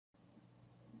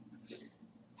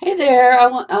Hey there, I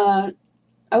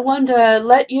want to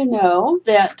let you know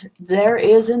that there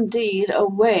is indeed a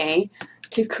way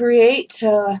to create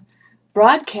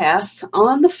broadcasts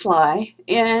on the fly,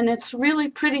 and it's really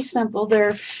pretty simple. There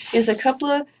is a couple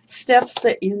of steps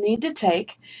that you need to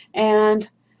take, and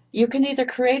you can either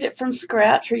create it from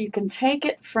scratch or you can take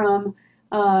it from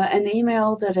an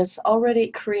email that is already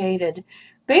created.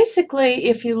 Basically,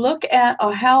 if you look at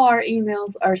how our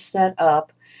emails are set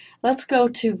up, let's go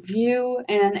to View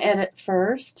and Edit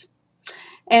first.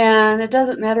 And it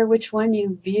doesn't matter which one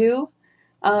you view,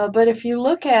 but if you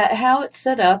look at how it's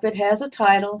set up, it has a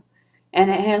title and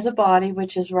it has a body,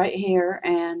 which is right here.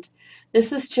 And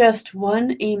this is just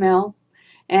one email,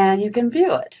 and you can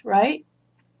view it, right?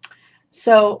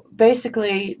 So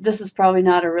basically, this is probably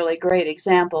not a really great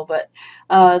example, but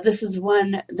this is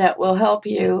one that will help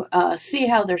you see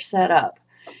how they're set up.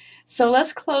 So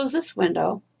let's close this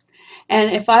window.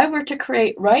 And if I were to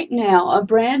create right now a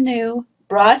brand new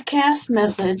broadcast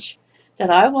message that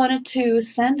I wanted to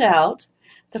send out,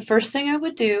 the first thing I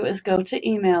would do is go to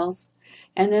emails,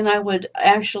 and then I would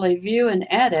actually view and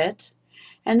edit,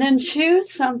 and then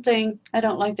choose something. I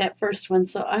don't like that first one,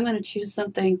 so I'm going to choose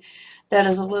something that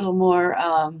is a little more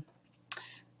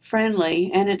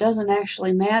friendly, and it doesn't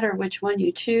actually matter which one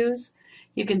you choose.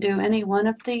 You can do any one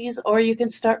of these, or you can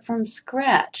start from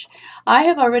scratch. I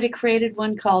have already created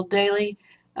one called Daily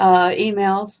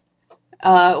Emails,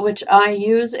 which I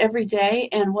use every day,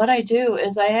 and what I do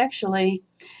is I actually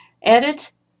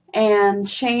edit and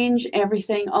change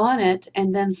everything on it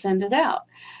and then send it out.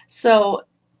 So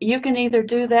you can either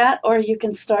do that or you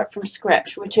can start from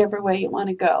scratch, whichever way you want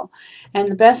to go. And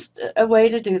the best way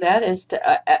to do that is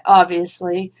to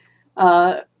obviously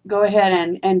go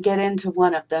ahead and get into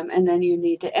one of them, and then you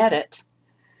need to edit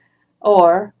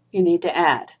or you need to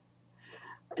add.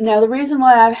 Now, the reason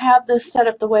why I have this set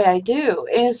up the way I do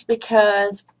is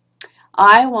because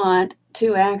I want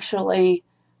to actually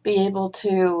be able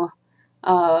to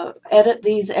edit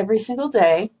these every single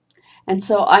day. And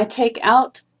so I take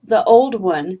out the old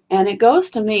one and it goes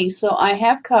to me, so I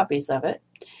have copies of it.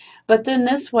 But then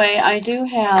this way I do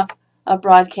have a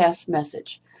broadcast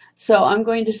message. So I'm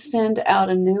going to send out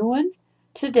a new one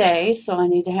today, so I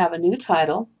need to have a new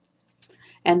title.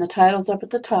 And the title's up at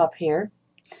the top here.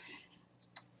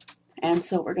 And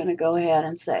so we're going to go ahead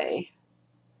and say,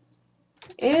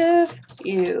 if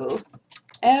you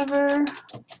ever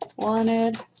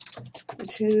wanted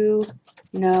to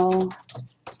know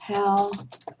how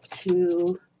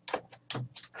to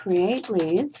create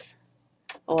leads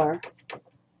or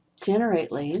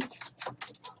generate leads,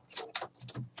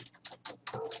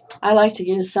 I like to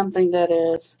use something that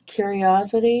is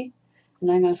curiosity,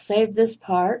 and I'm going to save this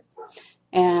part,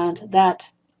 and that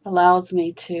allows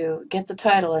me to get the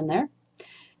title in there.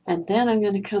 And then I'm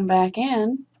going to come back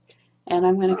in and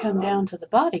I'm going to come down to the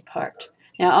body part.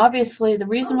 Now obviously the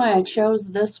reason why I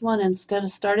chose this one instead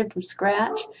of starting from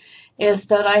scratch is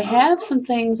that I have some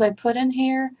things I put in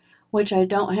here which I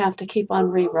don't have to keep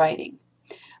on rewriting.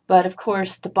 But of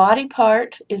course the body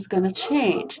part is going to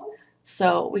change.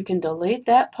 So we can delete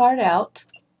that part out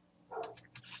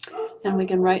and we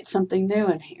can write something new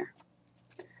in here.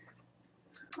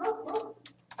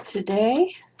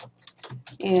 Today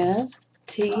is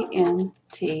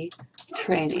TNT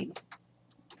training.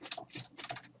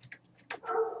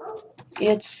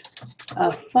 It's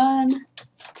a fun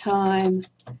time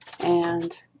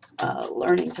and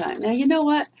learning time. Now you know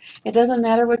what? It doesn't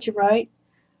matter what you write.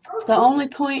 The only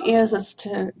point is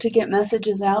to get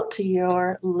messages out to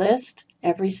your list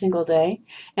every single day.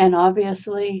 And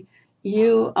obviously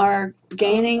you are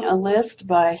gaining a list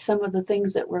by some of the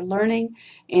things that we're learning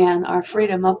in our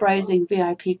Freedom Uprising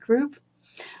VIP group.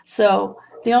 So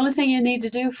the only thing you need to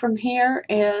do from here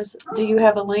is, do you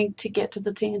have a link to get to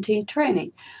the TNT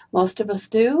training? Most of us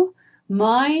do.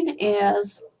 Mine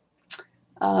is,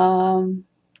 I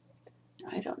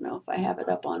don't know if I have it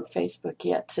up on Facebook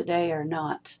yet today or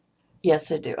not.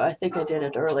 Yes, I do. I think I did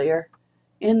it earlier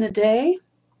in the day.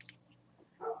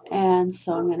 And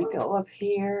so I'm going to go up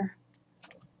here,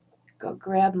 go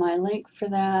grab my link for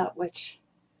that, which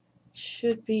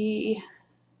should be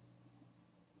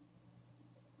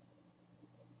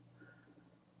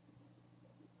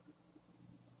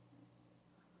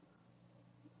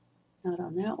not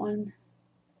on that one,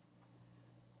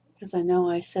 because I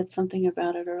know I said something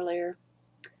about it earlier.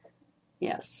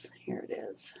 Yes, here it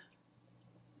is.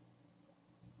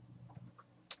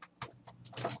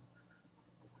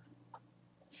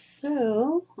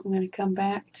 So I'm going to come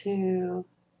back to,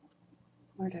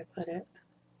 where did I put it?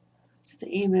 To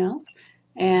the email,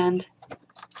 and I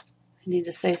need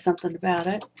to say something about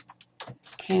it.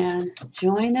 Can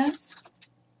join us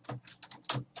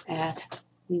at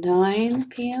 9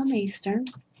 p.m. Eastern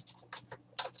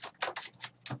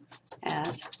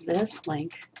at this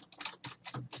link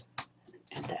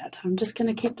and that. I'm just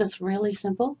going to keep this really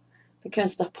simple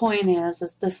because the point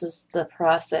is this is the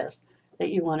process that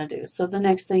you want to do. So the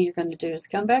next thing you're going to do is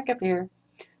come back up here,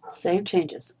 save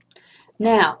changes.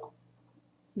 Now,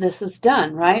 this is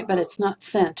done, right? But it's not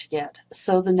sent yet.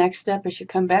 So the next step is you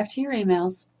come back to your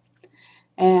emails,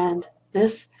 and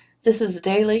this is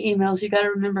daily emails. You got to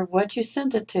remember what you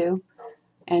sent it to,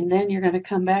 and then you're going to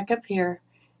come back up here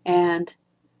and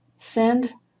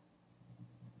send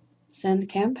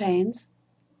campaigns.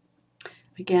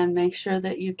 Again, make sure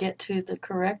that you get to the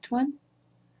correct one.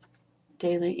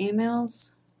 Daily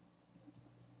emails.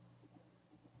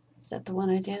 Is that the one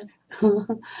I did?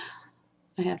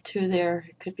 I have two there.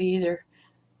 It could be either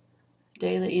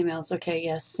daily emails. Okay,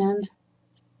 yes, send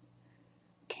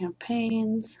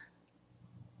campaigns.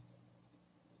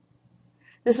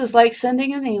 This is like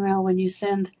sending an email when you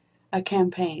send a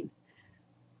campaign.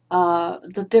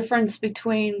 The difference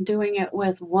between doing it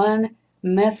with one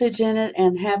message in it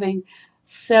and having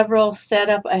several set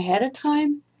up ahead of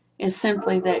time is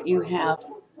simply that you have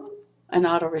an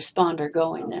autoresponder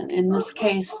going. And in this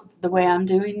case, the way I'm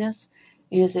doing this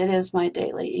is it is my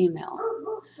daily email.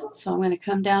 So I'm going to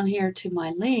come down here to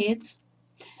my leads,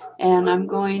 and I'm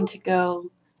going to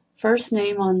go first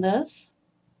name on this,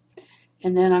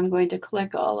 and then I'm going to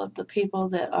click all of the people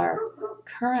that are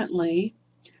currently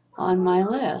on my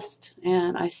list.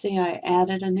 And I see I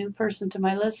added a new person to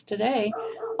my list today,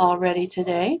 already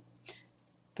today.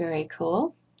 Very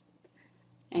cool.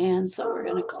 And so we're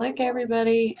going to click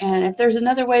everybody. And if there's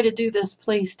another way to do this,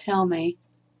 please tell me.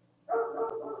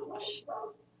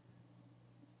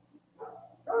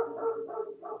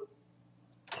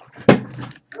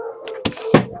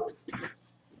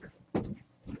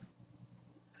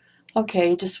 Okay,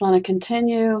 you just want to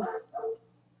continue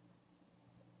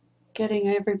getting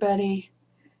everybody.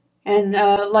 And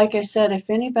like I said, if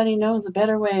anybody knows a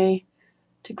better way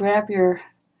to grab your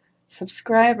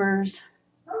subscribers,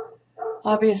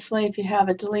 obviously if you have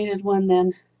a deleted one,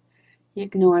 then you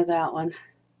ignore that one.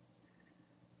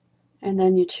 And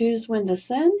then you choose when to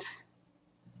send.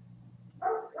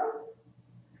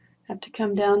 Have to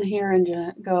come down here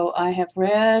and go, I have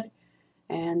read,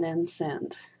 and then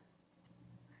send.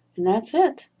 And that's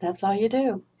it. That's all you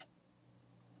do.